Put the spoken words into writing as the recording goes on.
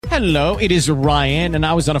Hello, it is Ryan, and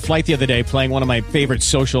I was on a flight the other day playing one of my favorite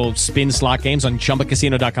social spin slot games on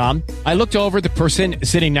ChumbaCasino.com. I looked over at the person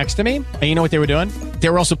sitting next to me, and you know what they were doing? They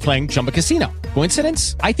were also playing Chumba Casino.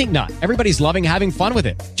 Coincidence? I think not. Everybody's loving having fun with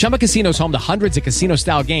it. Chumba Casino is home to hundreds of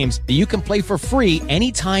casino-style games that you can play for free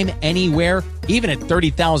anytime, anywhere, even at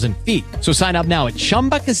 30,000 feet. So sign up now at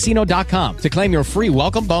ChumbaCasino.com to claim your free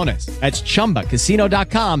welcome bonus. That's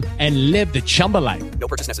ChumbaCasino.com and live the Chumba life. No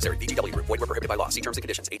purchase necessary. VGW Group. Void where prohibited by law. See terms and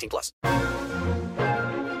conditions. 18 plus.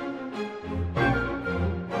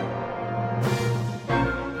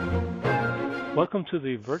 Welcome to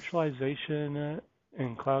the Virtualization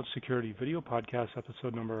and Cloud Security video podcast,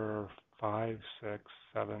 episode number 5, 6,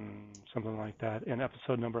 7, something like that, and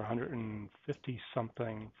episode number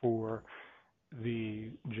 150-something for the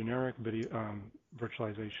generic video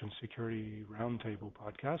Virtualization Security Roundtable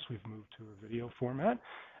podcast. We've moved to a video format.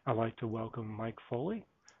 I'd like to welcome Mike Foley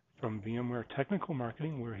from VMware Technical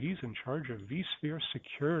Marketing, where he's in charge of vSphere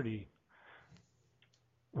Security,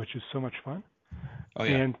 which is so much fun. Oh,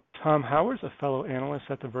 yeah. And Tom Howard's a fellow analyst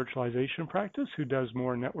at the virtualization practice who does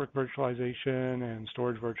more network virtualization and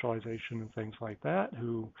storage virtualization and things like that,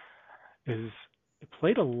 who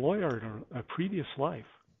played a lawyer in a previous life.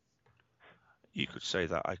 You could say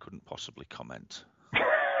that. I couldn't possibly comment.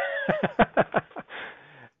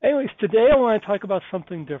 Anyways, today I want to talk about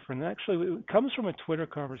something different. Actually, it comes from a Twitter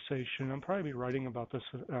conversation. I'll probably be writing about this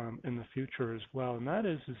in the future as well, and that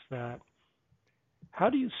is that how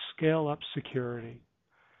do you scale up security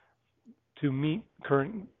to meet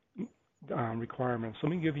current requirements?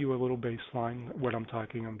 Let me give you a little baseline what I'm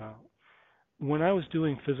talking about. When I was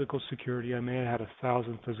doing physical security, I may have had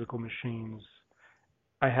 1,000 physical machines.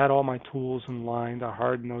 I had all my tools in line to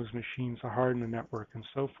harden those machines, to harden the network, and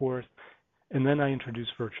so forth. And then I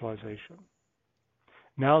introduced virtualization.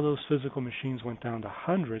 Now those physical machines went down to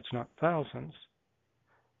hundreds, not thousands.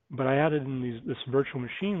 But I added in this virtual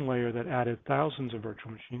machine layer that added thousands of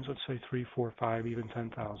virtual machines, let's say 3, 4, 5, even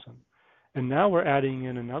 10,000. And now we're adding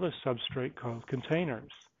in another substrate called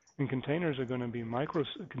containers. And containers are going to be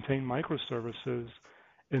contain microservices,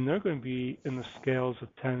 and they're going to be in the scales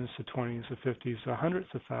of 10s to 20s to 50s to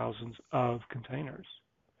hundreds of thousands of containers.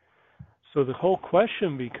 So the whole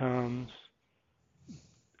question becomes,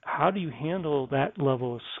 how do you handle that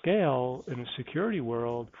level of scale in a security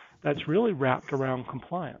world that's really wrapped around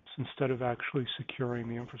compliance instead of actually securing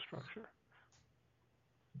the infrastructure?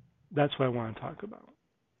 That's what I want to talk about.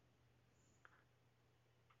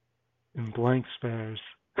 In blank spares.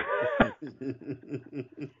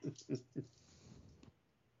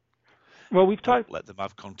 Well, we've talked. Let them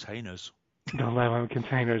have containers. Don't let them have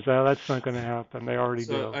containers. That's not going to happen. They already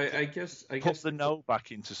do. I guess put the no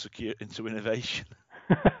back into innovation.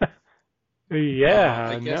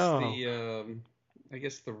 Yeah, I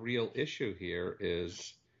guess the real issue here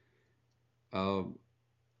is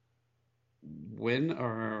when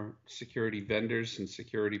are security vendors and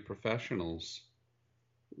security professionals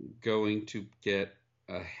going to get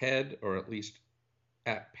ahead, or at least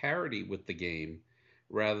at parity with the game,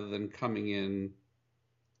 rather than coming in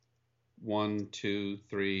 1, 2,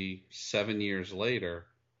 3, 7 years later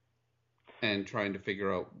and trying to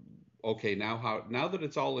figure out, okay, now that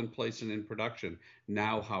it's all in place and in production,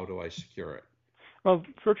 now how do I secure it? Well,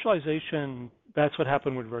 virtualization, that's what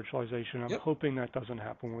happened with virtualization. I'm Yep. hoping that doesn't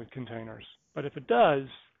happen with containers. But if it does,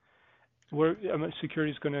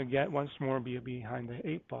 security is going to once more be behind the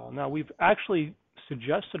 8 ball. Now, we've actually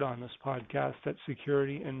suggested on this podcast that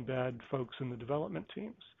security embed folks in the development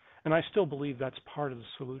teams. And I still believe that's part of the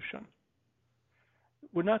solution.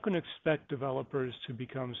 We're not going to expect developers to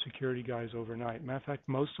become security guys overnight. Matter of fact,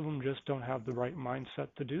 most of them just don't have the right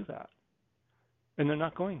mindset to do that. And they're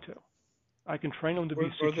not going to. I can train them to be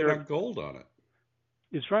secure. Or they're not gold on it.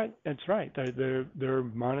 It's right. It's right. Their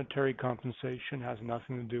monetary compensation has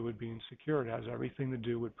nothing to do with being secure. It has everything to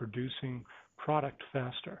do with producing product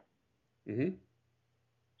faster. Mm-hmm.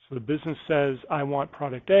 So the business says, I want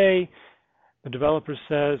product A. The developer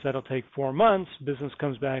says that'll take 4 months. Business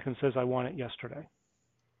comes back and says, I want it yesterday.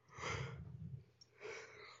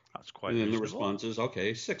 That's quite. And then reasonable. the response is,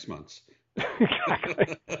 okay, 6 months.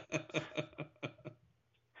 Exactly.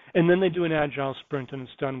 And then they do an agile sprint, and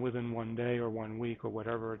it's done within 1 day or 1 week or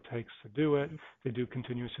whatever it takes to do it. They do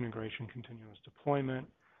continuous integration, continuous deployment.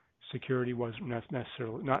 Security wasn't not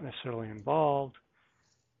necessarily involved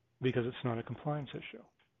because it's not a compliance issue.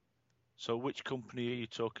 So which company are you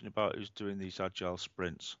talking about who's doing these agile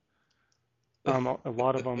sprints? A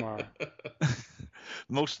lot of them are.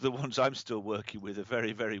 Most of the ones I'm still working with are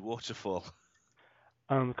very, very waterfall.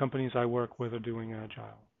 The companies I work with are doing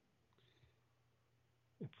agile.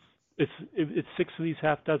 It's six of these,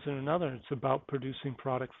 half dozen another. It's about producing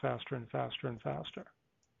product faster and faster and faster.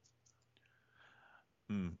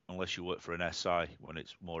 Unless you work for an SI, when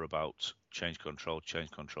it's more about change control,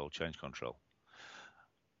 change control, change control.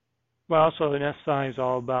 Well, also an SI is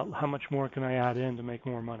all about how much more can I add in to make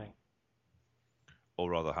more money. Or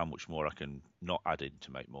rather, how much more I can not add in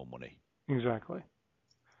to make more money. Exactly.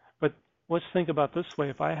 But let's think about this way.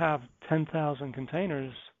 If I have 10,000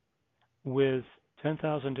 containers with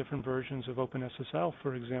 10,000 different versions of OpenSSL,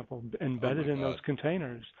 for example, embedded in those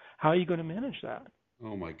containers, how are you going to manage that?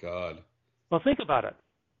 Oh my God. Well, think about it.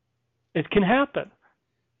 It can happen.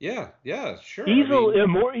 Yeah, sure. Easily,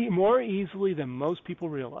 more easily than most people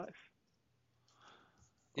realize.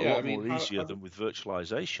 A lot more easier than with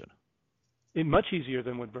virtualization. Much easier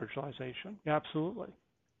than with virtualization. Yeah, absolutely.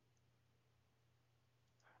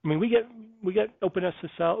 I mean, we get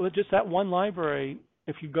OpenSSL, just that one library.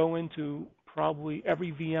 If you go into probably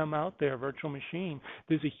every VM out there, virtual machine,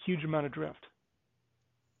 there's a huge amount of drift.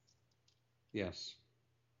 Yes.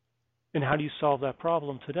 And how do you solve that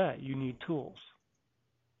problem today? You need tools.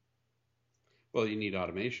 Well, you need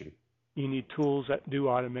automation. You need tools that do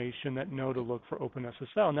automation, that know to look for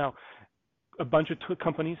OpenSSL. Now, a bunch of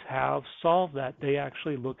companies have solved that. They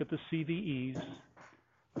actually look at the CVEs,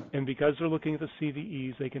 and because they're looking at the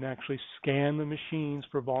CVEs, they can actually scan the machines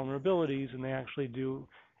for vulnerabilities, and they actually do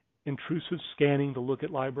intrusive scanning to look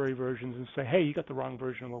at library versions and say, hey, you got the wrong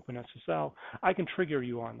version of OpenSSL. I can trigger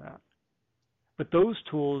you on that. But those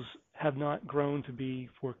tools have not grown to be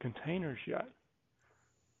for containers yet.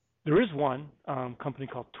 There is one company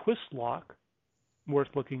called Twistlock worth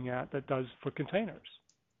looking at that does for containers.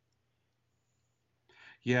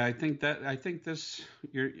 Yeah, I think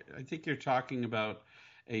you're talking about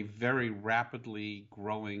a very rapidly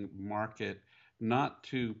growing market, not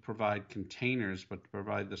to provide containers, but to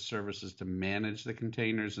provide the services to manage the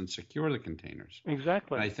containers and secure the containers.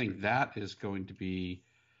 Exactly. And I think that is going to be,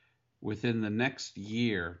 within the next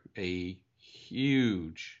year, a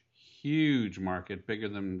huge market, bigger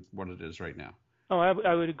than what it is right now. Oh,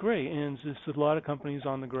 I would agree. And there's a lot of companies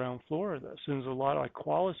on the ground floor of this. And there's a lot like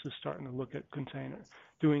Qualys is starting to look at containers,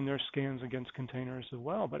 doing their scans against containers as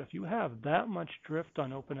well. But if you have that much drift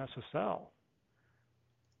on OpenSSL,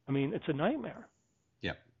 I mean, it's a nightmare.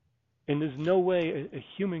 Yeah. And there's no way a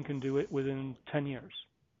human can do it within 10 years.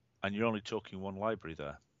 And you're only talking one library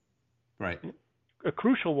there. Right. A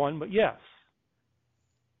crucial one, but yes.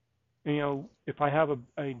 You know, if I have a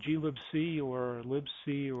glibc or a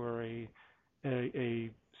libc or a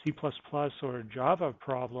C++ or a Java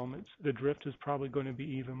problem, the drift is probably going to be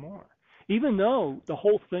even more. Even though the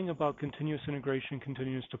whole thing about continuous integration,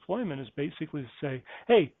 continuous deployment is basically to say,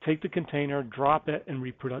 hey, take the container, drop it, and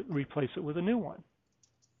replace it with a new one.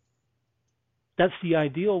 That's the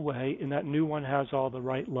ideal way, and that new one has all the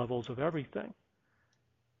right levels of everything.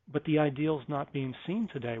 But the ideal is not being seen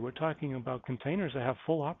today. We're talking about containers that have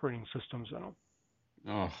full operating systems in them.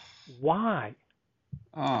 Oh. Why?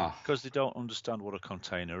 Because they don't understand what a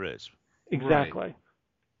container is. Exactly. Right.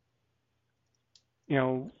 You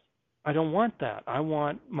know, I don't want that. I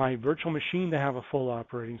want my virtual machine to have a full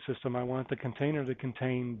operating system. I want the container to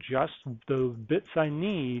contain just the bits I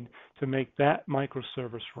need to make that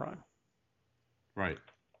microservice run. Right.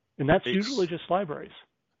 And that's usually just libraries.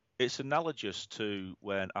 It's analogous to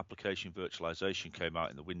when application virtualization came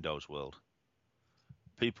out in the Windows world.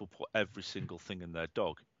 People put every single thing in their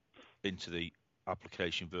dog into the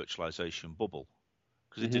application virtualization bubble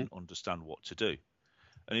because they didn't understand what to do.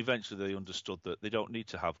 And eventually they understood that they don't need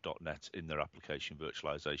to have .NET in their application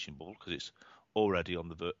virtualization bubble because it's already on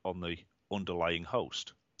the underlying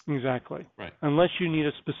host. Exactly. Right. Unless you need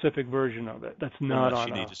a specific version of it. That's not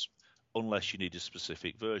unless you need a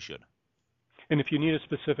specific version. And if you need a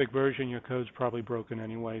specific version, your code's probably broken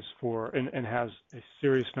anyways and has a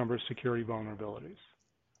serious number of security vulnerabilities.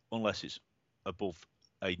 Unless it's above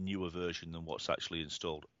a newer version than what's actually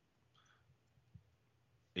installed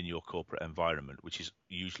in your corporate environment, which is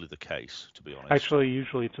usually the case, to be honest. Actually,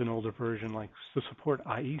 usually it's an older version, like to support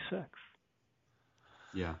IE6.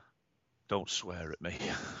 Yeah. Don't swear at me.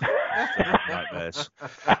 Nightmares.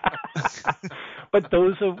 But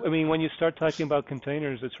those are, I mean, when you start talking about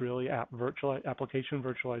containers, it's really application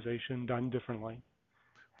virtualization done differently.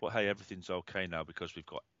 But hey, everything's okay now because we've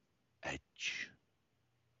got Edge.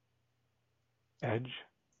 Edge?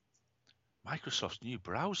 Microsoft's new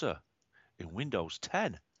browser in Windows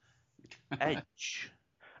 10. Edge.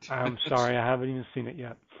 I'm sorry, I haven't even seen it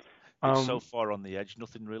yet. It's so far on the edge,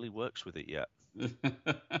 nothing really works with it yet.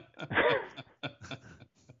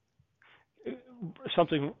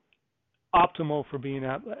 Something optimal for being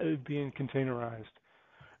containerized.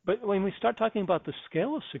 But when we start talking about the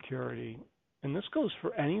scale of security, and this goes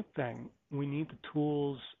for anything, we need the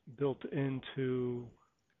tools built into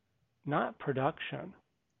not production.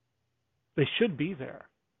 They should be there,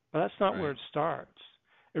 but that's not where Right. it starts.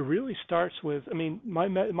 It really starts with, I mean,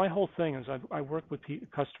 my whole thing is I work with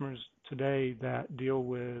customers today that deal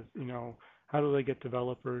with, how do they get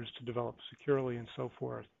developers to develop securely and so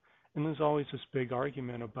forth. And there's always this big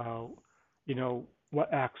argument about,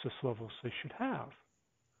 what access levels they should have.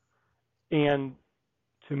 And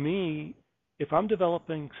to me, if I'm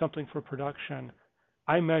developing something for production,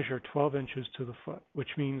 I measure 12 inches to the foot, which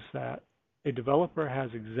means that a developer has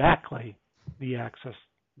exactly the access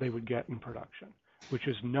they would get in production, which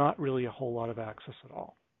is not really a whole lot of access at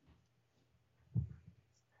all.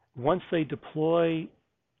 Once they deploy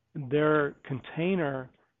their container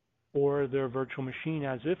or their virtual machine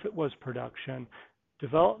as if it was production,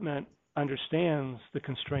 development understands the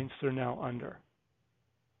constraints they're now under.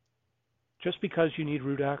 Just because you need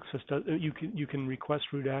root access, you can request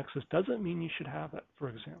root access, doesn't mean you should have it, for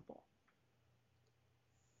example.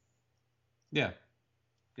 Yeah.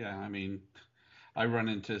 Yeah. I mean, I run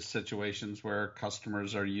into situations where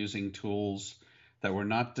customers are using tools that were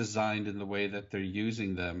not designed in the way that they're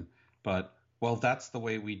using them, but well, that's the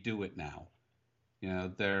way we do it now.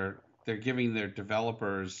 They're giving their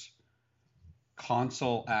developers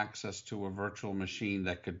console access to a virtual machine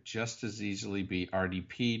that could just as easily be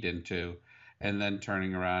RDP'd into, and then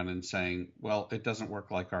turning around and saying, well, it doesn't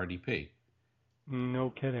work like RDP.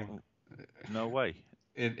 No kidding. No way.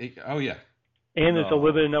 Oh, yeah. And there's a No.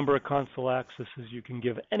 limited number of console accesses you can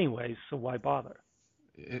give anyways, so why bother?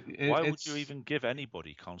 Why would you even give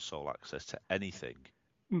anybody console access to anything?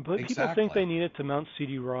 But people Exactly. think they need it to mount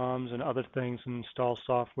CD-ROMs and other things and install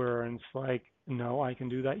software, and it's like, no, I can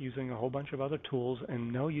do that using a whole bunch of other tools,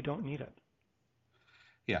 and no, you don't need it.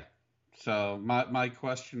 Yeah. So my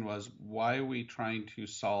question was, why are we trying to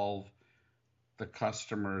solve the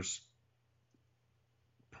customer's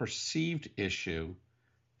perceived issue,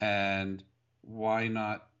 and why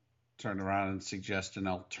not turn around and suggest an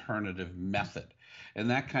alternative method?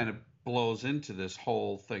 And that kind of blows into this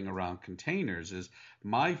whole thing around containers. Is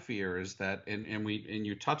my fear is that, and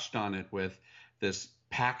you touched on it with this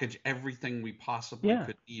package everything we possibly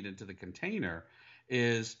could need into the container,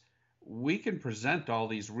 is we can present all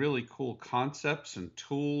these really cool concepts and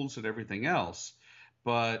tools and everything else,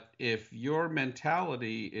 but if your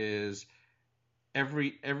mentality is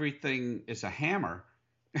everything is a hammer,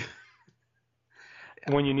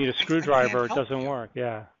 when you need a screwdriver, it doesn't work.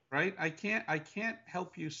 Yeah. Right? I can't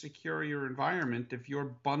help you secure your environment if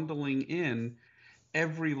you're bundling in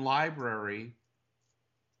every library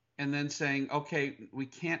and then saying, okay, we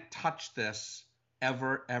can't touch this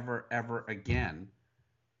ever, ever, ever again,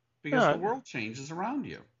 because the world changes around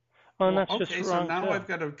you. Well, that's okay, just so wrong now too. I've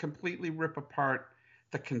got to completely rip apart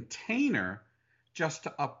the container just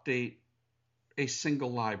to update a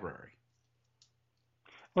single library.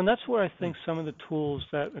 Well, that's where I think some of the tools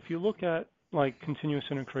that, if you look at like continuous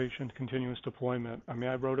integration, continuous deployment. I mean,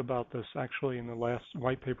 I wrote about this actually in the last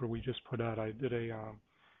white paper we just put out. I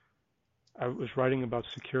was writing about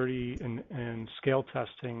security and scale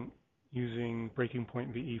testing using Breaking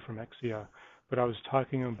Point VE from Exia, but I was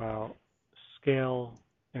talking about scale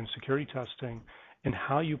and security testing and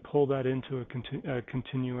how you pull that into a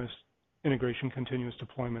continuous integration, continuous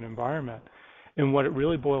deployment environment. And what it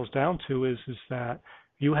really boils down to is that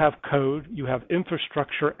you have code, you have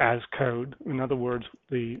infrastructure as code, in other words,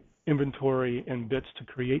 the inventory and bits to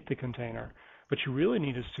create the container, but you really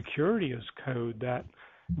need a security as code that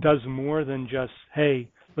does more than just, hey,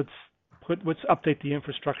 let's update the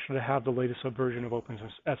infrastructure to have the latest version of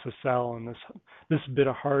OpenSSL and this bit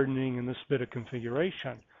of hardening and this bit of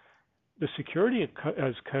configuration. The security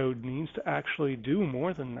as code needs to actually do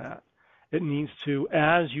more than that. It needs to,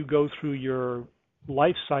 as you go through your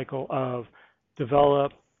life cycle of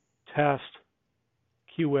develop, test,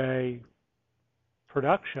 QA,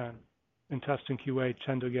 production, and test and QA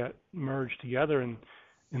tend to get merged together in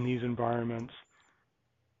these environments.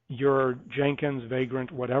 Your Jenkins,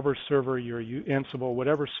 Vagrant, whatever server you're Ansible,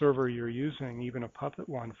 whatever server you're using, even a Puppet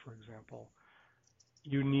one, for example,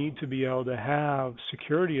 you need to be able to have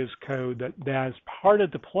security as code that as part of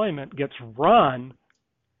deployment gets run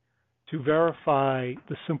to verify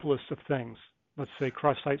the simplest of things. Let's say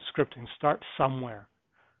cross-site scripting, start somewhere.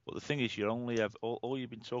 Well, the thing is, you only have all you've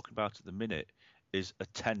been talking about at the minute is a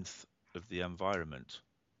tenth of the environment,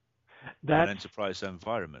 an enterprise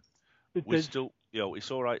environment. We still,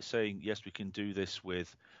 it's all right saying yes, we can do this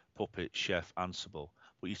with Puppet, Chef, Ansible,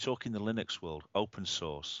 but you're talking the Linux world, open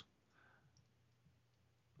source.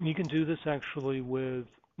 You can do this actually with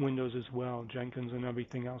Windows as well. Jenkins and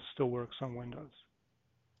everything else still works on Windows.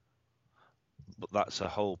 But that's a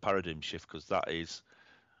whole paradigm shift, because that is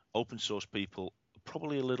open source people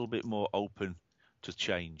probably a little bit more open to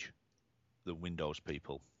change than Windows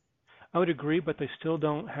people. I would agree, but they still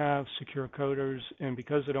don't have secure coders, and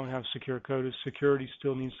because they don't have secure coders, security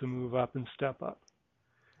still needs to move up and step up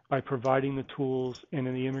by providing the tools and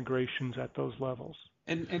the integrations at those levels.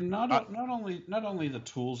 And not only the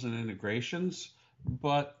tools and integrations,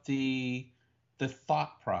 but the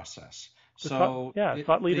thought process.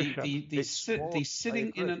 Thought leadership.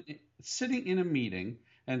 Sitting in a meeting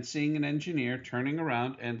and seeing an engineer turning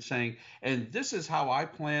around and saying, and this is how I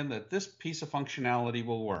plan that this piece of functionality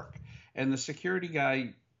will work. And the security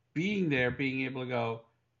guy being there, being able to go,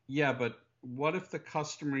 yeah, but what if the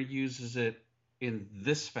customer uses it in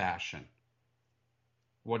this fashion?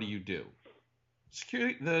 What do you do?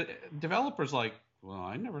 The developer's like, well,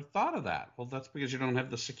 I never thought of that. Well, that's because you don't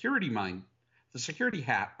have the security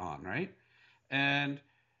hat on, right? And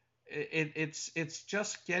it's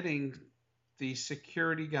just getting the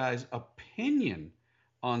security guy's opinion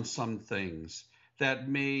on some things that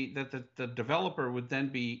the developer would then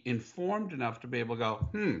be informed enough to be able to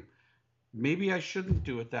go, maybe I shouldn't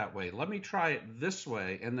do it that way. Let me try it this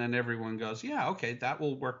way. And then everyone goes, yeah, okay, that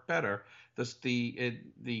will work better.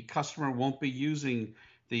 The customer won't be using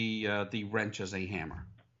the wrench as a hammer.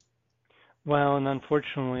 Well, and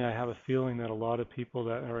unfortunately, I have a feeling that a lot of people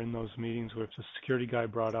that are in those meetings where if the security guy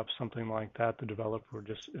brought up something like that,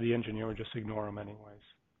 the engineer would just ignore him anyways.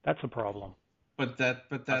 That's a problem. But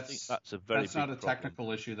that's not a technical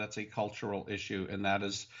problem. issue. That's a cultural issue, and that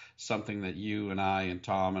is something that you and I and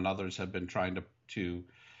Tom and others have been trying to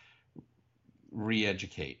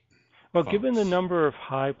re-educate. Well, folks. Given the number of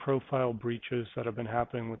high-profile breaches that have been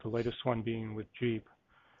happening, with the latest one being with Jeep,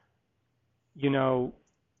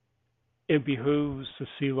 it behooves the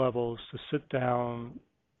C-levels to sit down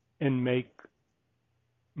and make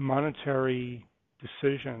monetary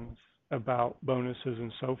decisions about bonuses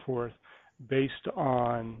and so forth based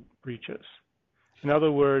on breaches. In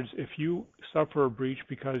other words, if you suffer a breach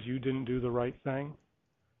because you didn't do the right thing,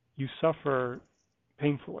 you suffer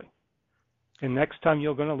painfully. And next time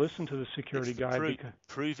you're going to listen to the security guy.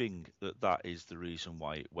 Proving that is the reason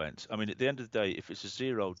why it went. I mean, at the end of the day, if it's a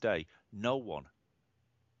 0 day, no one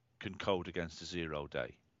can code against a 0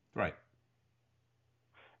 day. Right.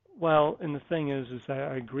 Well, and the thing is that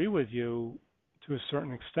I agree with you to a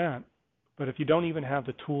certain extent. But if you don't even have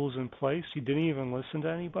the tools in place, you didn't even listen to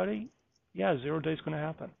anybody, 0 day is going to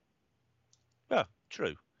happen. Yeah,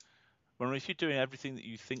 true. Well, if you're doing everything that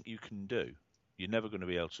you think you can do, you're never going to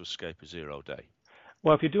be able to escape a 0 day.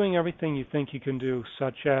 Well, if you're doing everything you think you can do,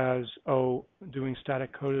 such as doing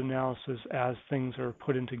static code analysis as things are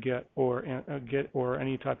put into Git or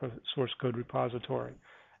any type of source code repository,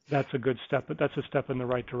 that's a good step. But that's a step in the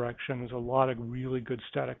right direction. There's a lot of really good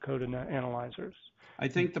static code analyzers. I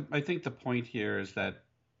think the point here is that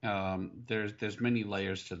there's many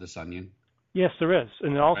layers to this onion. Yes, there is,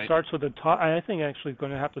 and it all starts with the top. I think actually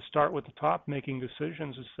going to have to start with the top, making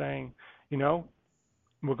decisions, is saying,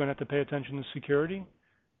 we're going to have to pay attention to security.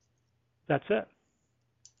 That's it.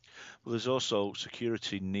 Well, there's also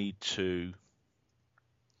security need to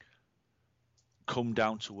come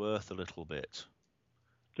down to earth a little bit.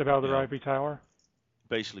 Get out of their ivory tower.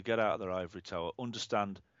 Basically, get out of their ivory tower.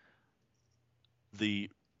 Understand the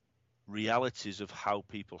realities of how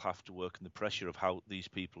people have to work and the pressure of how these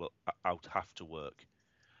people out have to work.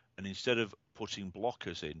 And instead of putting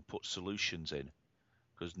blockers in, put solutions in.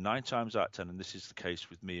 Because 9 times out of 10, and this is the case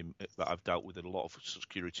with me that I've dealt with a lot of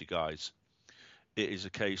security guys, it is a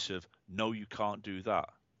case of, no, you can't do that.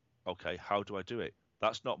 Okay, how do I do it?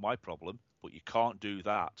 That's not my problem, but you can't do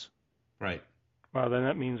that. Right. Well, then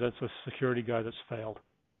that means that's a security guy that's failed.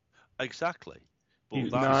 Exactly. But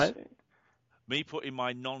He's not. Me putting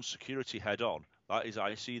my non-security head on,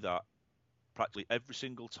 I see that practically every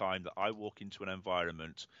single time that I walk into an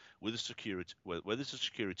environment with a security, where there's a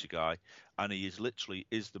security guy, and he is literally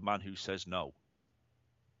the man who says no.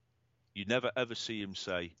 You never ever see him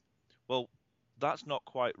say, well, that's not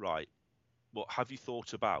quite right. What have you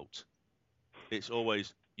thought about? It's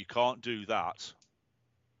always, you can't do that.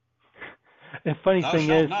 The funny thing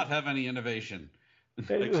is, not have any innovation.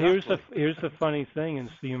 Here's the funny thing: is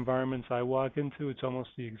the environments I walk into, it's almost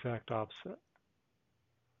the exact opposite.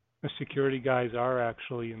 The security guys are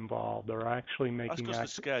actually involved. They're actually making. That's because they're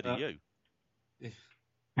scared of you.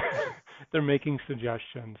 They're making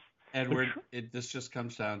suggestions. Edward, this just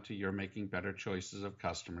comes down to you're making better choices of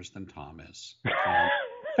customers than Tom is. Tom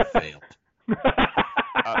failed.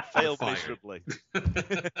 Failed miserably.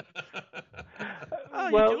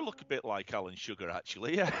 Well, you do look bit like Alan Sugar,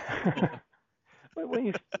 actually. Yeah. But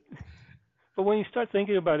when you start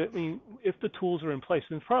thinking about it, I mean, if the tools are in place,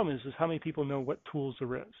 and the problem is how many people know what tools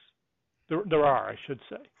there is. There are, I should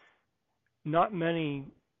say. Not many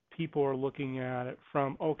people are looking at it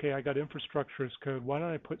from, okay, I got infrastructure as code. Why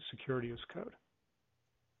don't I put security as code?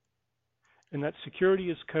 And that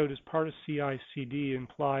security as code as part of CI/CD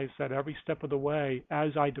implies that every step of the way,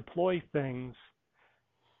 as I deploy things,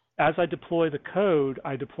 as I deploy the code,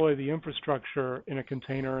 I deploy the infrastructure in a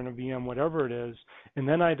container, in a VM, whatever it is, and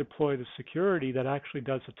then I deploy the security that actually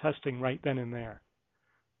does the testing right then and there.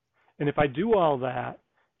 And if I do all that,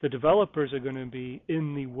 the developers are going to be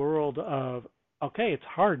in the world of, okay, it's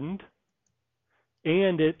hardened,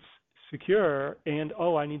 and it's secure, and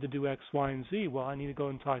oh, I need to do X, Y, and Z. Well, I need to go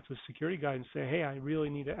and talk to the security guy and say, hey, I really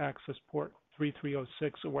need to access port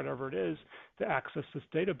 3306 or whatever it is to access this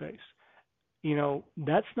database. You know,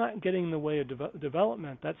 that's not getting in the way of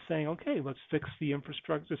development. That's saying, okay, let's fix the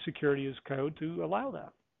infrastructure security as code to allow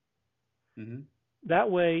that. Mm-hmm.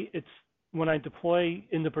 That way, it's when I deploy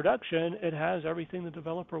into production, it has everything the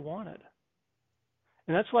developer wanted.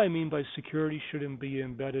 And that's what I mean by security shouldn't be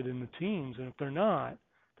embedded in the teams. And if they're not,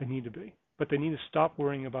 they need to be. But they need to stop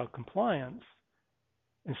worrying about compliance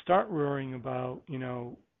and start worrying about, you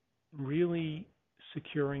know, really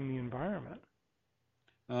securing the environment.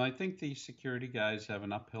 I think the security guys have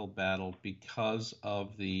an uphill battle because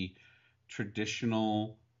of the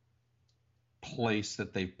traditional place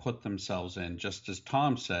that they've put themselves in, just as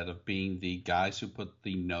Tom said, of being the guys who put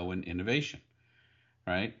the no in innovation,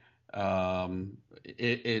 right?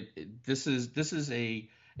 This is a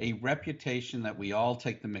reputation that we all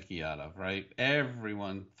take the mickey out of, right?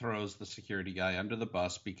 Everyone throws the security guy under the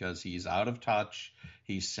bus because he's out of touch,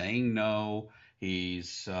 he's saying no,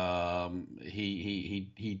 he's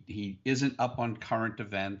he isn't up on current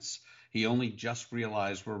events. He only just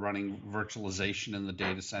realized we're running virtualization in the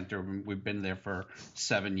data center. We've been there for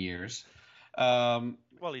 7 years. Well,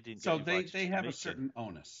 he didn't. So they have a certain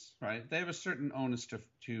onus, right? They have a certain onus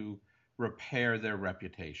to repair their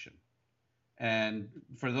reputation. And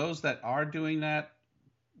for those that are doing that,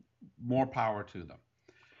 more power to them.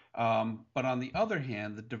 But on the other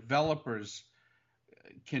hand, the developers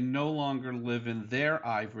can no longer live in their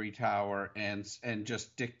ivory tower and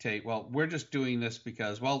just dictate, well, we're just doing this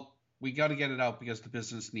because, well, we got to get it out because the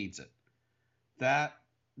business needs it. That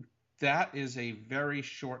is a very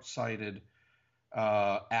short-sighted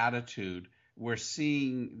attitude. We're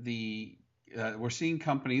seeing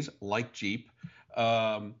companies like Jeep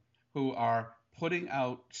who are putting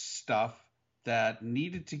out stuff that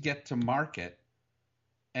needed to get to market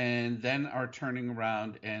and then are turning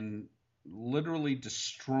around and literally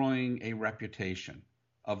destroying a reputation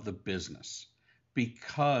of the business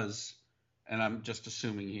because, and I'm just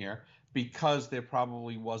assuming here, because there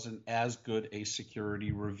probably wasn't as good a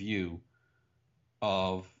security review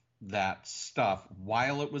of that stuff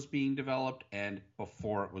while it was being developed and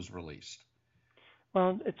before it was released.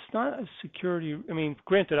 Well, it's not a security. I mean,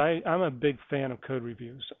 granted, I'm a big fan of code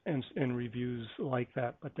reviews and reviews like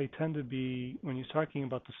that, but they tend to be, when you're talking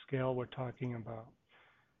about the scale we're talking about,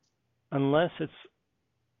 unless it's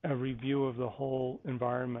a review of the whole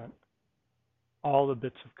environment, all the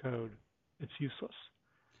bits of code, it's useless.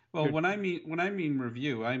 Well, when I mean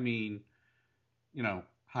review, I mean, you know,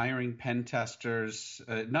 hiring pen testers.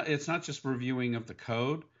 It's not just reviewing of the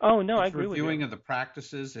code. Oh no, I agree with you. Reviewing of the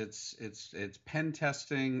practices. It's pen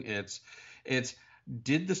testing. It's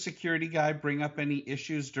did the security guy bring up any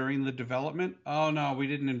issues during the development? Oh no, we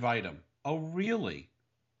didn't invite him. Oh really?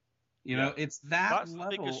 You know, it's that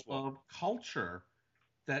level of culture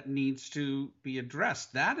that needs to be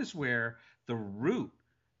addressed. That is where the root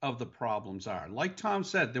of the problems are. Like Tom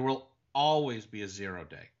said, there will always be a 0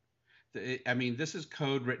 day. I mean, this is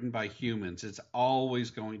code written by humans. It's always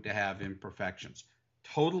going to have imperfections.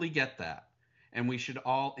 Totally get that. And we should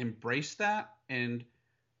all embrace that and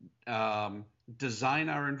design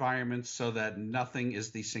our environments so that nothing is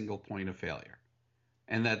the single point of failure.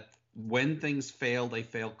 And that when things fail, they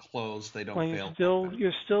fail closed. They don't fail.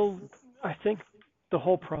 You're still, I think the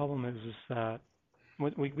whole problem is that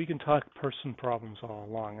we can talk person problems all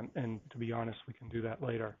along. And to be honest, we can do that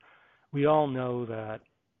later. We all know that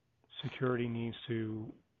security needs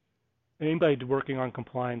to, anybody working on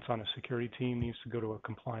compliance on a security team needs to go to a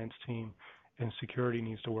compliance team, and security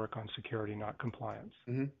needs to work on security, not compliance.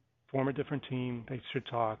 Mm-hmm. Form a different team, they should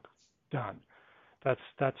talk, done.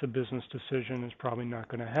 That's a business decision. It's probably not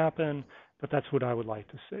going to happen, but that's what I would like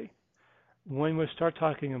to see. When we start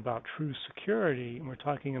talking about true security, and we're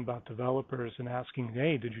talking about developers and asking,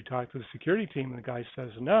 hey, did you talk to the security team? And the guy says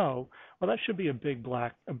no, well, that should be a big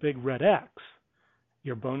red X.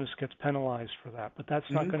 your bonus gets penalized for that. But that's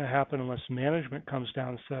not going to happen unless management comes down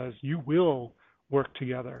and says, you will work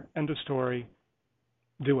together. End of story.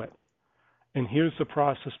 Do it. And here's the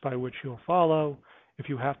process by which you'll follow. If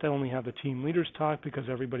you have to only have the team leaders talk because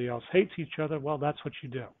everybody else hates each other, well, that's what you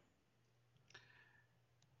do.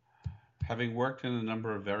 Having worked in a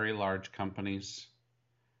number of very large companies,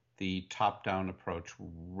 the top-down approach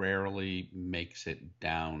rarely makes it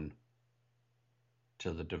down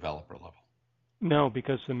to the developer level. No,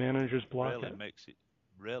 because the managers block Rarely it.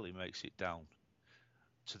 Rarely makes it down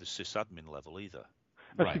to the sysadmin level either.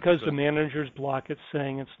 That's Right. because the managers block it,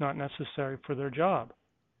 saying it's not necessary for their job.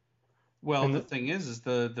 Well, And the thing is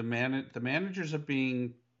the managers are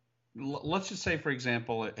being. Let's just say, for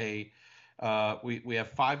example, we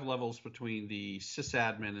have 5 levels between the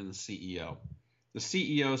sysadmin and the CEO. The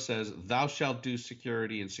CEO says, "Thou shalt do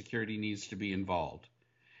security, and security needs to be involved."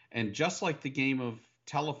 And just like the game of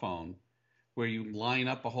telephone, where you line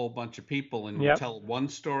up a whole bunch of people and you tell one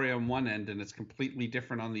story on one end and it's completely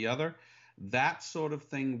different on the other, that sort of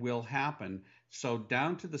thing will happen. So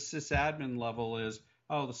down to the sysadmin level is,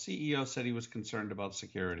 oh, the CEO said he was concerned about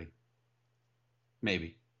security.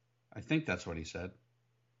 Maybe. I think that's what he said.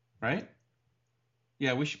 Right?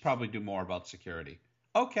 Yeah, we should probably do more about security.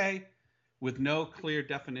 Okay. With no clear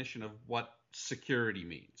definition of what security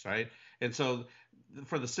means, right? And so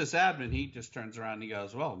for the sysadmin, he just turns around and he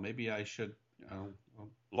goes, well, maybe I should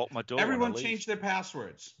lock my door. Everyone change their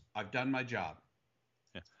passwords. I've done my job.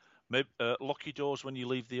 Yeah. Maybe lock your doors when you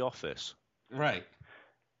leave the office. Right.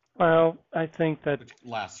 Well, I think that which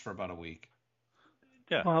lasts for about a week.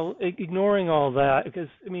 Yeah. Well, ignoring all that, because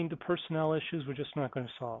I mean, the personnel issues we're just not going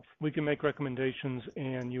to solve. We can make recommendations,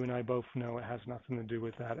 and you and I both know it has nothing to do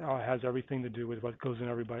with that. It has everything to do with what goes in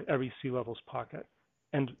every C-level's pocket,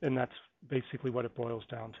 and that's basically what it boils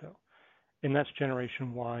down to. And that's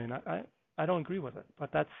Generation Y, and I don't agree with it,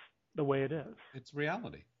 but that's the way it is. It's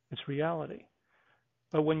reality. It's reality.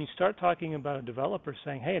 But when you start talking about a developer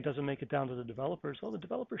saying, hey, it doesn't make it down to the developers, well, the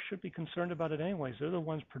developers should be concerned about it anyways. They're the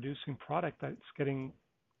ones producing product that's getting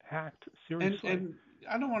hacked seriously. And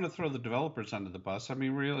I don't want to throw the developers under the bus. I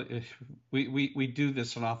mean, really, we do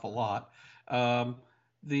this an awful lot. I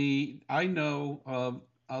know of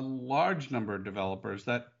a large number of developers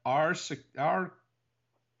that are security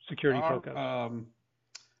focused,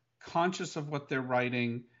 conscious of what they're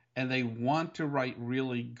writing, and they want to write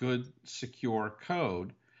really good, secure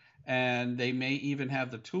code. And they may even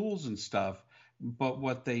have the tools and stuff, but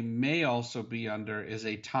what they may also be under is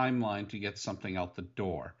a timeline to get something out the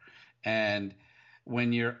door. And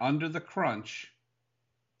when you're under the crunch,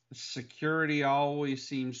 security always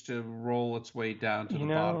seems to roll its way down to the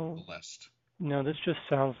bottom of the list. No, this just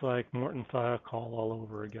sounds like Morton Thiokol all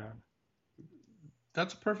over again.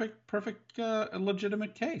 That's a perfect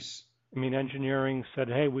legitimate case. I mean, engineering said,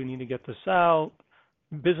 hey, we need to get this out.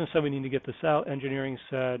 Business said we need to get this out. Engineering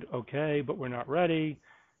said, okay, but we're not ready.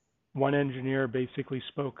 One engineer basically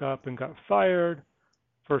spoke up and got fired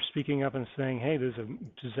for speaking up and saying, hey, there's a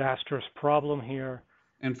disastrous problem here.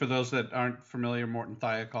 And for those that aren't familiar, Morton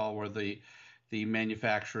Thiokol were the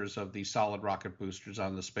manufacturers of the solid rocket boosters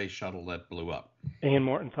on the space shuttle that blew up. And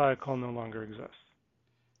Morton Thiokol no longer exists.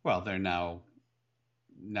 Well, they're now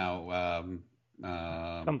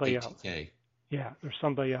somebody ATK. Else. Yeah, there's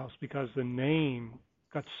somebody else because the name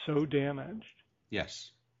got so damaged.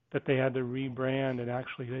 Yes. That they had to rebrand, and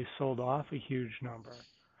actually they sold off a huge number.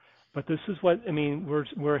 But this is what I mean.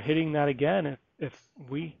 We're hitting that again. If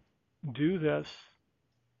we do this,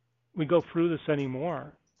 we go through this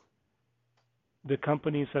anymore. The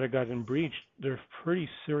companies that have gotten breached, they're pretty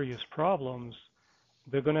serious problems.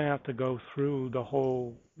 They're going to have to go through the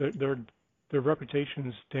whole. Their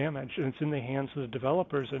reputation's damaged, and it's in the hands of the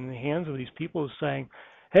developers and in the hands of these people saying,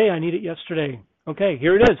 hey, I need it yesterday. Okay,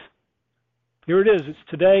 here it is. Here it is. It's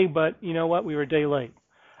today, but you know what? We were a day late.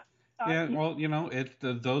 Yeah, well,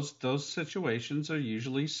 those situations are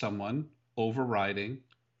usually someone overriding,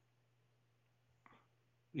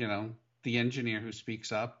 the engineer who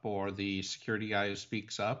speaks up, or the security guy who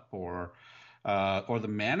speaks up, or the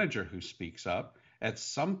manager who speaks up. At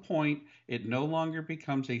some point, it no longer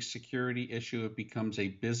becomes a security issue. It becomes a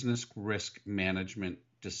business risk management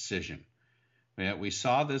decision. Yeah, we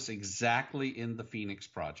saw this exactly in the Phoenix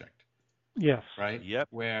Project. Yes. Right? Yep.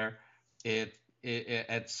 Where it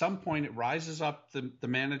at some point it rises up the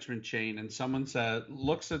management chain, and someone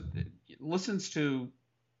listens to,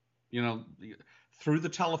 through the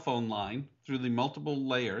telephone line, through the multiple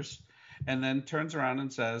layers, and then turns around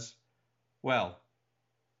and says, well,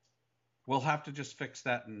 we'll have to just fix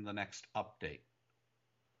that in the next update.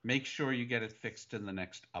 Make sure you get it fixed in the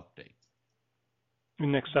next update. The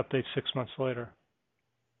next update 6 months later.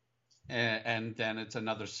 and then it's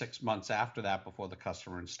another 6 months after that before the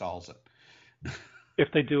customer installs it.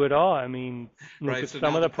 If they do it all, I mean, look Right. at So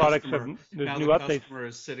some now of the the products customer, have there's now new the updates, customer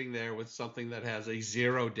is sitting there with something that has a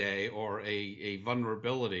 0 day or a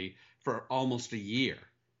vulnerability for almost a year.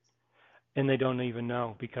 and they don't even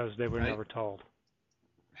know because they were Right. never told.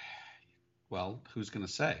 Well, who's going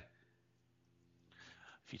to say?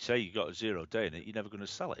 If you say you got a 0 day in it, you're never going to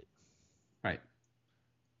sell it. Right.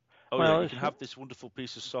 Oh Well, yeah, you it's can have this wonderful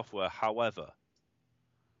piece of software. However,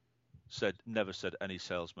 never said any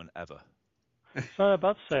salesman ever. not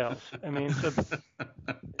about sales. I mean,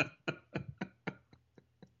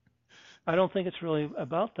 I don't think it's really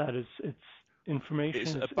about that. It's information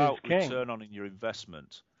It's is about king. return on your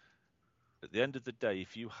investment. At the end of the day,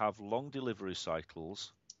 if you have long delivery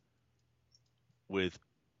cycles with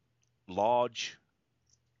large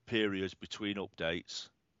periods between updates,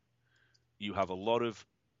 you have a lot of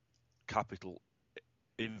capital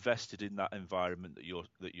invested in that environment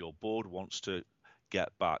that your board wants to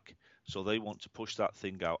get back. So they want to push that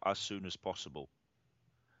thing out as soon as possible.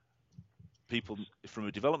 People, from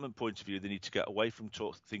a development point of view, they need to get away from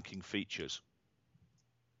thinking features.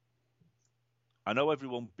 I know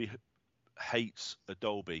everyone hates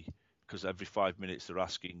Adobe because every 5 minutes they're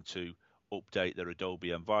asking to update their Adobe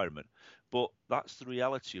environment, but that's the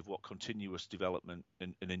reality of what continuous development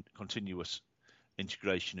and continuous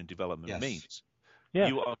integration and development Yes. means. Yeah.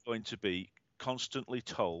 You are going to be constantly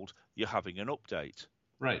told you're having an update.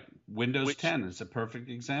 Right. Windows 10 is a perfect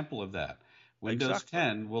example of that. Windows Exactly.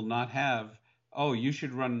 10 will not have, oh, you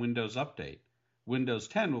should run Windows Update. Windows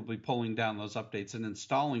 10 will be pulling down those updates and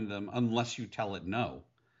installing them unless you tell it no.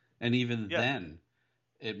 And even then,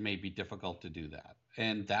 it may be difficult to do that.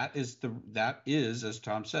 And that is, as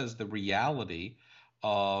Tom says, the reality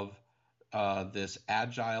of this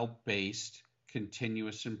agile-based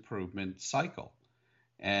continuous improvement cycle.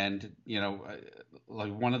 And,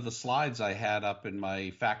 like one of the slides I had up in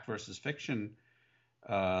my fact versus fiction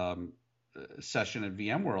session at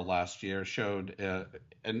VMworld last year showed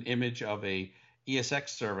an image of a ESX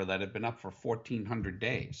server that had been up for 1,400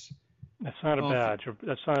 days. That's not a badge.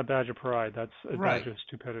 That's not a badge of pride. That's a Right. badge of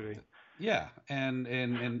stupidity. Yeah, and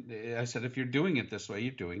I said, if you're doing it this way,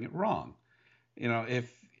 you're doing it wrong.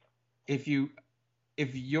 If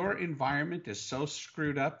your environment is so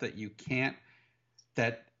screwed up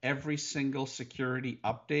that every single security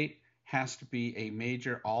update has to be a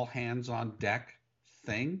major all hands on deck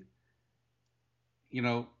thing,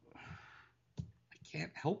 I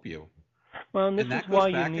can't help you. Well, and this And that is goes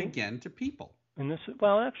why back you need. again to people. And this,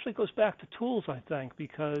 well, it actually goes back to tools, I think,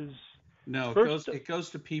 because No, first, it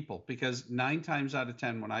goes to people, because 9 times out of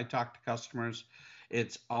 10, when I talk to customers,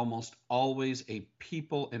 it's almost always a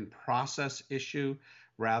people and process issue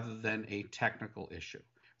rather than a technical issue.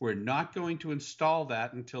 We're not going to install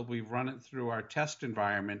that until we've run it through our test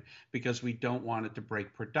environment because we don't want it to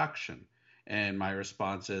break production. And my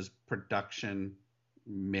response is production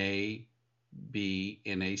may be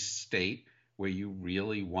in a state where you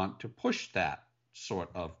really want to push that sort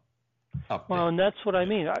of update. well, and that's what I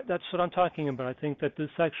mean. That's what I'm talking about. I think that this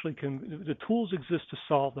actually the tools exist to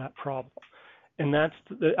solve that problem. And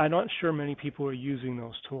I'm not sure many people are using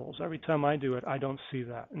those tools. Every time I do it, I don't see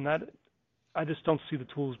that. And I just don't see the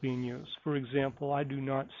tools being used. For example, I do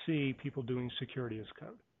not see people doing security as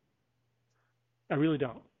code. I really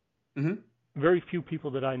don't. Mm-hmm. Very few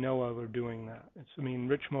people that I know of are doing that.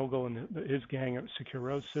 Rich Mogul and his gang at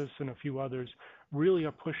Securosis and a few others really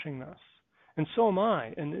are pushing this. And so am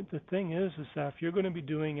I. And the thing is that if you're going to be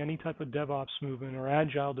doing any type of DevOps movement or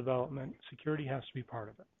agile development, security has to be part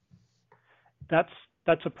of it.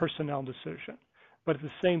 That's a personnel decision. But at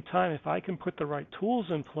the same time, if I can put the right tools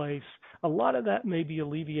in place, a lot of that may be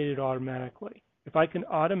alleviated automatically. If I can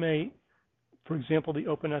automate, for example, the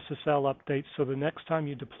OpenSSL updates, so the next time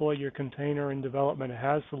you deploy your container in development, it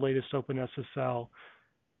has the latest OpenSSL,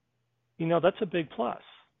 that's a big plus.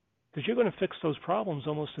 Because you're going to fix those problems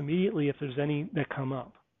almost immediately if there's any that come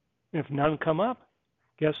up. And if none come up,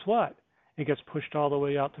 guess what? It gets pushed all the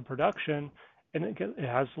way out to production, and it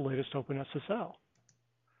has the latest OpenSSL.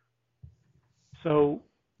 So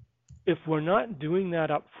if we're not doing that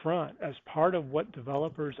up front as part of what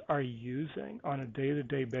developers are using on a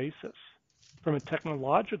day-to-day basis from a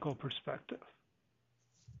technological perspective,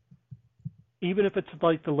 even if it's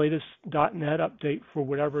like the latest .NET update for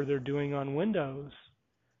whatever they're doing on Windows,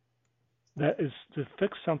 that is to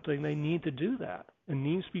fix something, they need to do that. It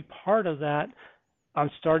needs to be part of that. I'm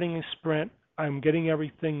starting a sprint. I'm getting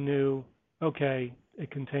everything new. Okay, it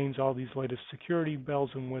contains all these latest security bells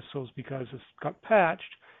and whistles because it's got patched.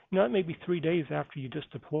 It may be 3 days after you just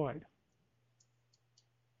deployed.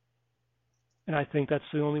 And I think that's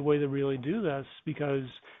the only way to really do this, because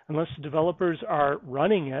unless the developers are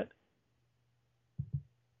running it,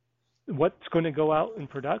 what's going to go out in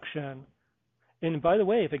production? And by the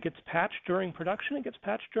way, if it gets patched during production, it gets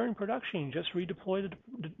patched during production. You just redeploy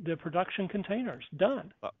the production containers.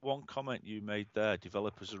 Done. That one comment you made there,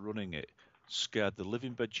 developers are running it, scared the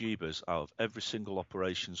living bejeebers out of every single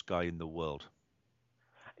operations guy in the world.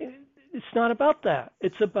 It's not about that.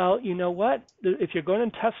 It's about, you know what? If you're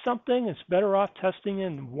going to test something, it's better off testing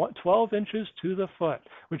in 12 inches to the foot,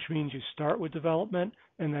 which means you start with development,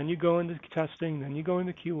 and then you go into testing, then you go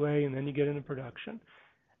into QA, and then you get into production.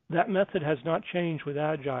 That method has not changed with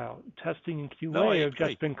Agile. Testing and QA have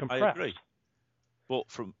just been compressed. I agree.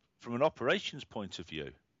 But from an operations point of view,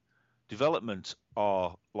 development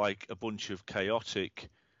are like a bunch of chaotic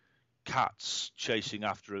cats chasing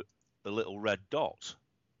after a little red dot.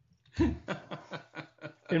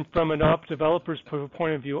 And from an developer's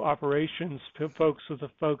point of view, operations folks are the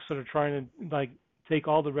folks that are trying to take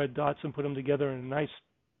all the red dots and put them together in a nice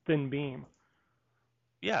thin beam.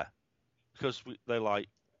 Yeah, because they like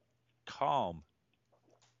calm.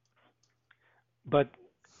 But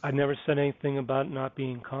I never said anything about not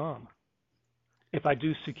being calm. If I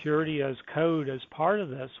do security as code as part of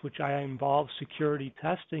this, which I involve security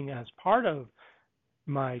testing as part of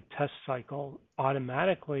my test cycle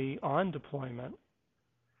automatically on deployment,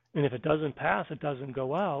 and if it doesn't pass, it doesn't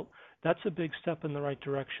go out, that's a big step in the right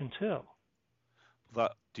direction too.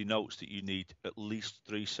 That denotes that you need at least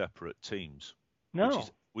 3 separate teams. No.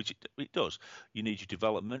 Which it does. You need your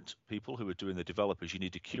development people who are doing the developers. You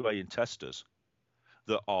need the QA and testers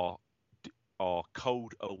that are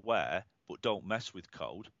code aware but don't mess with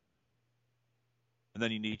code. And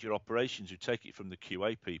then you need your operations who take it from the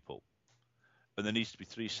QA people. And there needs to be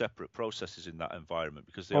 3 separate processes in that environment,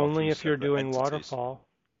 because they only if you're doing entities. Waterfall.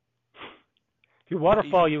 If you're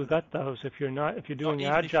Waterfall, you've got those. If you're doing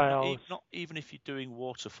Agile, not even if you're doing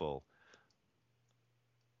Waterfall.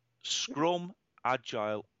 Scrum,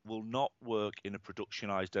 Agile will not work in a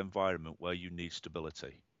productionized environment where you need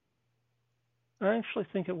stability. I actually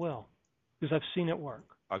think it will, because I've seen it work.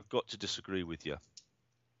 I've got to disagree with you.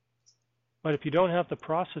 But if you don't have the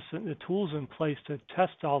process and the tools in place to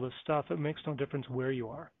test all this stuff, it makes no difference where you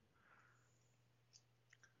are.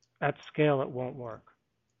 At scale, it won't work.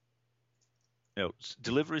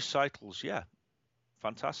 Delivery cycles, yeah,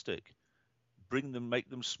 fantastic. Make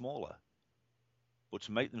them smaller. But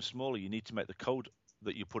to make them smaller, you need to make the code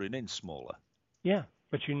that you're putting in smaller. Yeah,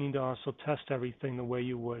 but you need to also test everything the way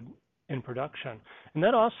you would in production. And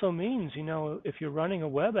that also means, if you're running a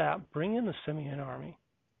web app, bring in the Simian army.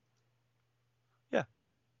 Yeah,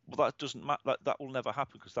 well, that doesn't matter. That will never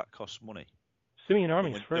happen because that costs money. Simian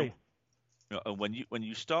army is free. And when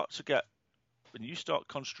you start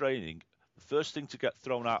constraining, the first thing to get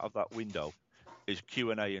thrown out of that window is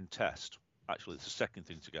Q&A and test. Actually, it's the second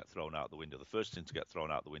thing to get thrown out the window. The first thing to get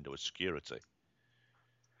thrown out the window is security.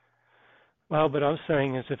 Well, but I'm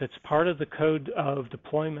saying is if it's part of the code of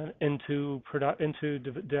deployment into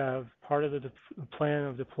dev, part of the plan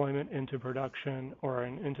of deployment into production or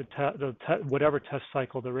into whatever test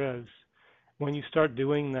cycle there is, when you start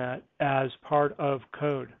doing that as part of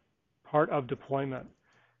code, part of deployment,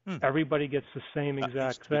 everybody gets the same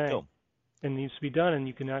exact thing. It needs to be done, and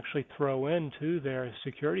you can actually throw into their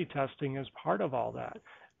security testing as part of all that.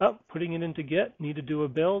 Putting it into Git, need to do a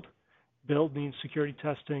build. Build needs security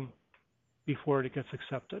testing before it gets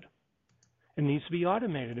accepted. It needs to be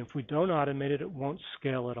automated. If we don't automate it, it won't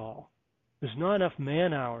scale at all. There's not enough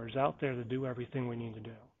man hours out there to do everything we need to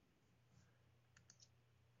do.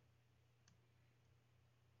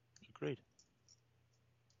 Agreed.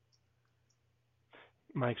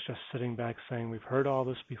 Mike's just sitting back saying, we've heard all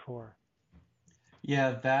this before.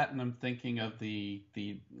 Yeah, that, and I'm thinking of the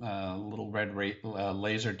little red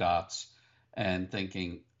laser dots, and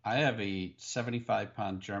thinking, I have a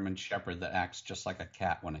 75-pound German Shepherd that acts just like a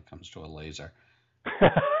cat when it comes to a laser,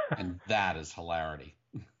 and that is hilarity.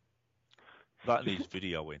 That needs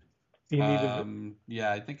videoing.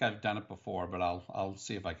 Yeah, I think I've done it before, but I'll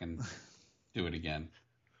see if I can do it again.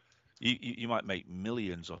 You might make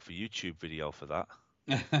millions off a YouTube video for that.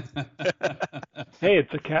 Hey,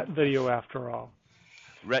 it's a cat video after all.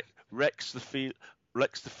 Rex the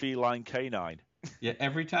feline canine. Yeah,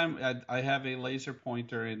 every time I have a laser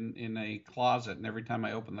pointer in a closet, and every time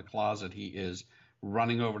I open the closet, he is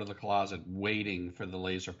running over to the closet, waiting for the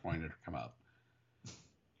laser pointer to come out.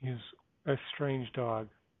 He's a strange dog.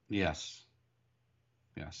 Yes.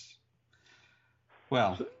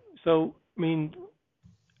 Well. So, I mean,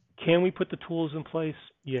 can we put the tools in place?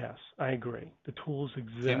 Yes, I agree. The tools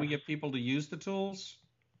exist. Can we get people to use the tools?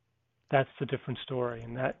 That's the different story,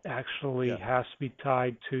 and that actually has to be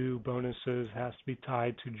tied to bonuses, has to be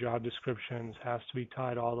tied to job descriptions, has to be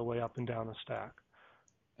tied all the way up and down the stack.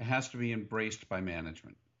 It has to be embraced by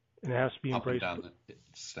management. It has to be up and down the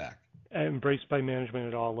stack. Embraced by management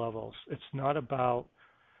at all levels. It's not about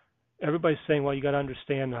everybody's saying, well, you got to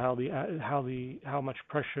understand how much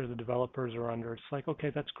pressure the developers are under. It's like, okay,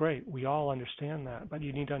 that's great. We all understand that, but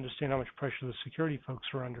you need to understand how much pressure the security folks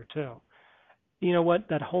are under too. You know what?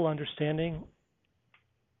 That whole understanding,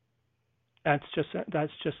 that's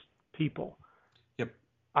just people. Yep.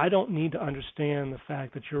 I don't need to understand the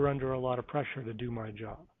fact that you're under a lot of pressure to do my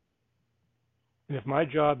job. And if my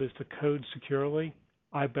job is to code securely,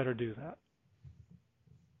 I better do that.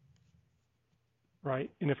 Right?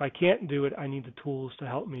 And if I can't do it, I need the tools to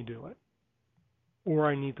help me do it. Or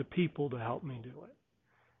I need the people to help me do it.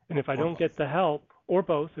 And if I don't get the help, or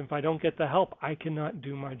both, if I don't get the help, I cannot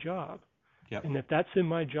do my job. Yep. And if that's in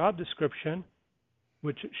my job description,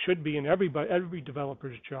 which it should be in every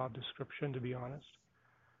developer's job description, to be honest,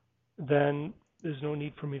 then there's no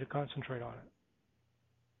need for me to concentrate on it.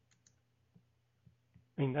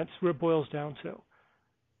 I mean, that's where it boils down to.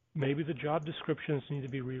 Maybe the job descriptions need to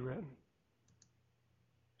be rewritten.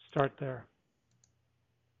 Start there.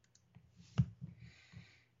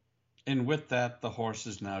 And with that, the horse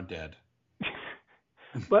is now dead.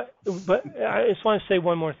 But I just want to say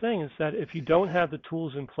one more thing, is that if you don't have the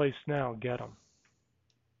tools in place now, get them.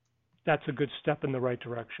 That's a good step in the right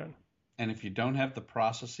direction. And if you don't have the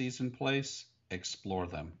processes in place, explore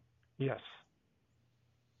them. Yes.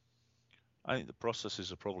 I think the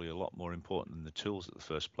processes are probably a lot more important than the tools at the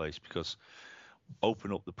first place, because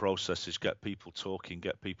open up the processes, get people talking,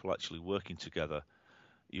 get people actually working together,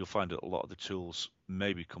 you'll find that a lot of the tools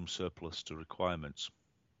may become surplus to requirements.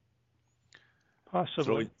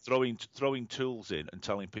 Possibly. Throwing tools in and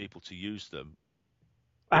telling people to use them.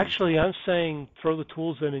 Actually, I'm saying throw the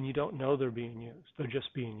tools in and you don't know they're being used. They're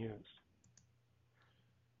just being used.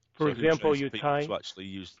 For example, you tie to actually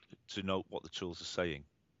use to know what the tools are saying.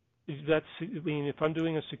 If I'm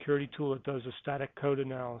doing a security tool that does a static code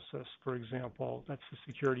analysis, for example, that's the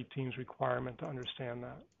security team's requirement to understand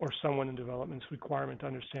that, or someone in development's requirement to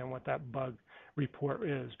understand what that bug report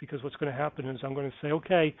is. Because what's going to happen is I'm going to say,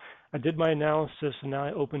 okay, I did my analysis and now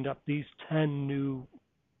I opened up these 10 new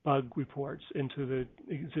bug reports into the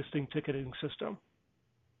existing ticketing system.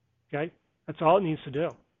 Okay? That's all it needs to do.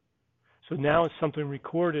 So now it's something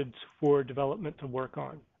recorded for development to work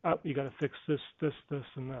on. Oh, you got to fix this,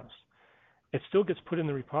 and this. It still gets put in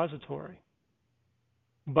the repository,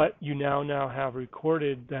 but you now have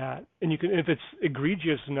recorded that, and you can, if it's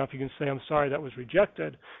egregious enough, you can say, I'm sorry, that was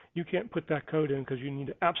rejected. You can't put that code in because you need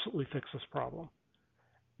to absolutely fix this problem.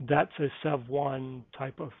 That's a Sev 1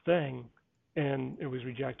 type of thing, and it was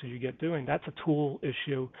rejected. You get doing. That's a tool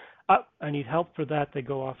issue. I need help for that. They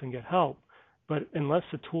go off and get help. But unless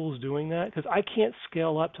the tool's doing that, because I can't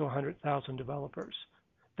scale up to 100,000 developers.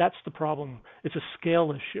 That's the problem. It's a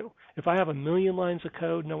scale issue. If I have 1 million lines of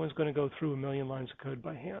code, no one's going to go through 1 million lines of code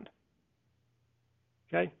by hand.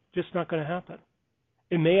 Okay? Just not going to happen.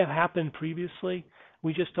 It may have happened previously.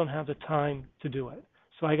 We just don't have the time to do it.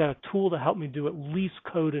 So I got a tool to help me do at least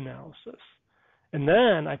code analysis. And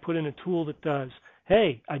then I put in a tool that does,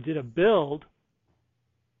 hey, I did a build.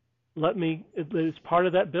 As part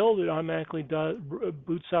of that build, it automatically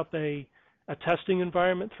boots up a testing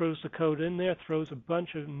environment, throws the code in there, throws a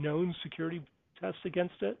bunch of known security tests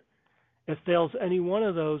against it. If fails any one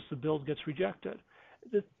of those, the build gets rejected.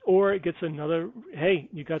 Or it gets another, hey,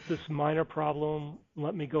 you got this minor problem,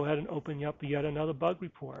 let me go ahead and open you up yet another bug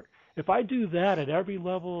report. If I do that at every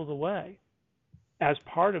level of the way, as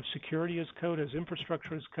part of security as code, as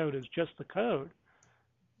infrastructure as code, as just the code,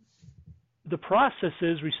 the process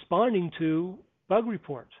is responding to bug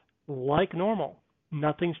reports like normal.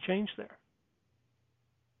 Nothing's changed there.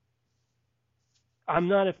 I'm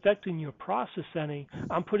not affecting your process any.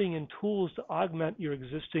 I'm putting in tools to augment your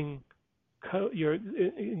existing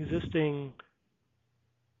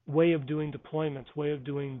way of doing deployments, way of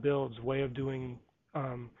doing builds, way of doing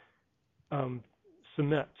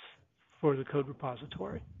submits for the code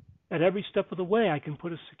repository. At every step of the way, I can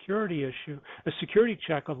put a security issue, a security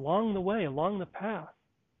check along the way, along the path.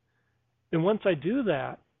 And once I do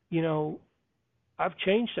that, I've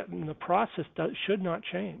changed it, and the process should not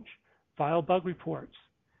change. File bug reports.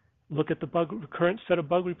 Look at the current set of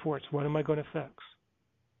bug reports. What am I going to fix?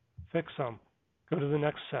 Fix them. Go to the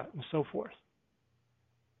next set, and so forth.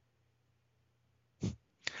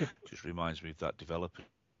 Just reminds me of that developer's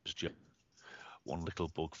job. One little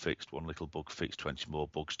bug fixed, 20 more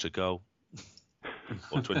bugs to go.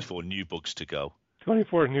 Or 24 new bugs to go.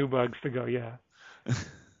 24 new bugs to go, yeah.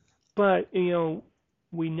 But,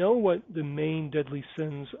 we know what the main deadly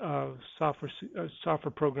sins of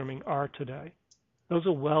software programming are today. Those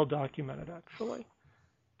are well documented, actually.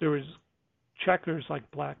 There is checkers like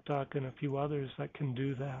Black Duck and a few others that can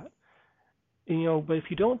do that. But if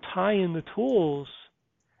you don't tie in the tools,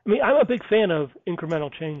 I'm a big fan of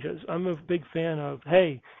incremental changes. I'm a big fan of,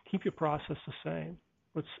 hey, keep your process the same.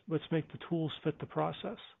 Let's make the tools fit the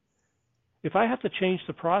process. If I have to change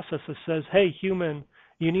the process that says, hey, human,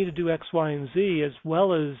 you need to do X, Y, and Z as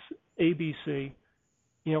well as ABC,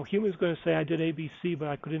 human's going to say, I did ABC, but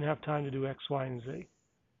I couldn't have time to do X, Y, and Z.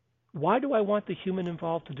 Why do I want the human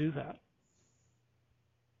involved to do that?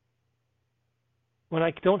 When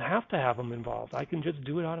I don't have to have them involved, I can just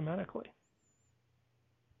do it automatically.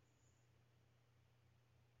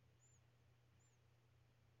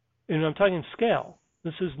 And I'm talking scale.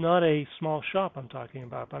 This is not a small shop I'm talking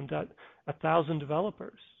about. I've got 1,000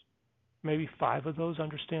 developers. Maybe 5 of those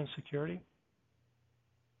understand security,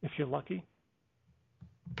 if you're lucky.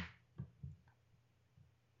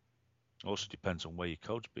 Also depends on where your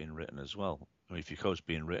code's being written as well. If your code's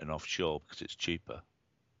being written offshore because it's cheaper.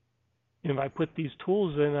 If I put these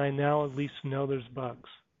tools in, I now at least know there's bugs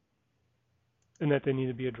and that they need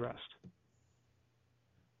to be addressed.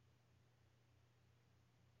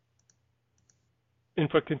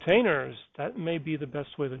 And for containers, that may be the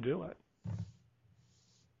best way to do it.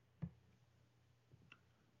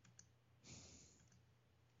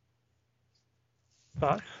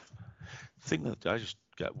 Thoughts? The thing that I just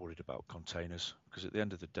get worried about containers, because at the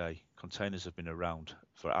end of the day, containers have been around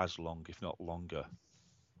for as long, if not longer,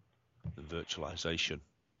 than virtualization.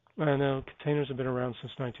 I know containers have been around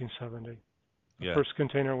since 1970. The first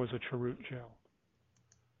container was a Chroot jail.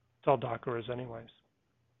 It's all Docker is, anyways.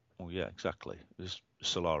 Well, yeah, exactly. There's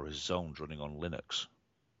Solaris zones running on Linux.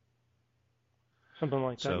 Something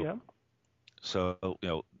like that, yeah. So,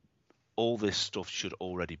 all this stuff should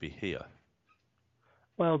already be here.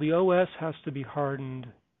 Well, the OS has to be hardened,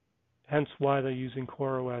 hence why they're using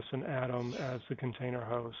CoreOS and Atom as the container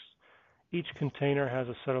host. Each container has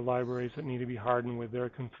a set of libraries that need to be hardened with their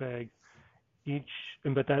config.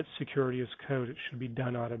 But that security as code. It should be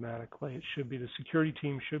done automatically. It should be the security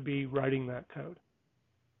team should be writing that code.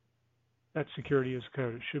 That security as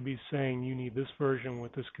code. It should be saying you need this version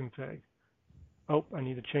with this config. Oh, I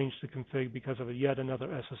need to change the config because of yet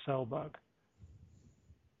another SSL bug.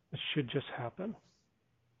 It should just happen.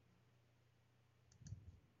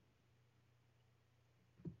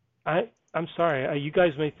 I'm sorry, you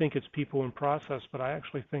guys may think it's people in process, but I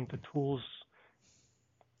actually think the tools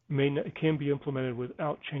can be implemented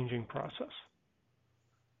without changing process.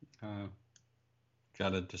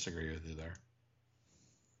 Gotta disagree with you there.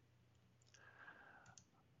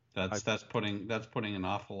 That's putting an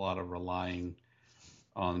awful lot of relying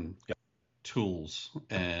on tools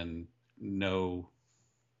and no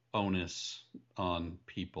onus on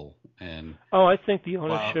people. And I think the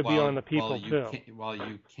onus should be on the people too.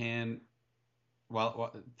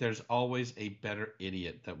 There's always a better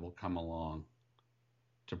idiot that will come along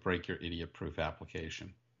to break your idiot-proof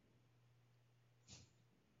application.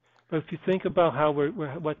 But if you think about how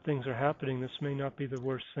what things are happening, this may not be the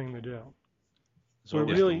worst thing to do. It's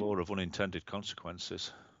always the law of unintended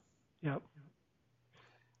consequences. Yep.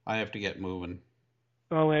 I have to get moving.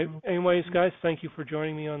 Well, anyways, guys, thank you for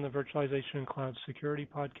joining me on the Virtualization and Cloud Security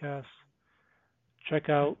podcast. Check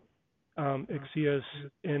out Ixia's,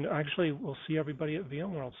 and actually we'll see everybody at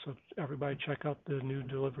VMworld, so everybody check out the new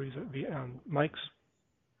deliveries at Mike's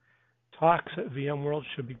talks at VMworld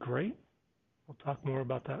should be great. We'll talk more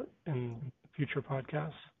about that in future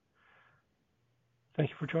podcasts. Thank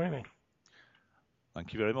you for joining me.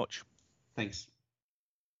 Thank you very much. Thanks.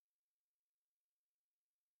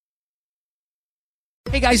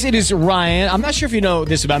 Hey guys, it is Ryan. I'm not sure if you know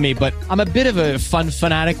this about me, but I'm a bit of a fun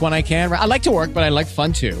fanatic when I can. I like to work, but I like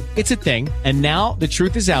fun too. It's a thing. And now the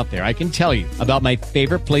truth is out there. I can tell you about my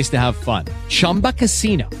favorite place to have fun. Chumba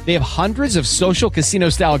Casino. They have hundreds of social casino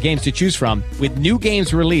style games to choose from with new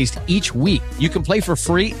games released each week. You can play for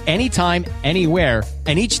free anytime, anywhere.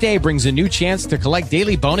 And each day brings a new chance to collect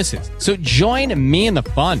daily bonuses. So join me in the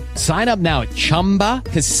fun. Sign up now at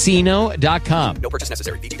ChumbaCasino.com. No purchase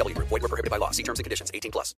necessary. VGW Group. Void where prohibited by law. See terms and conditions. 18+.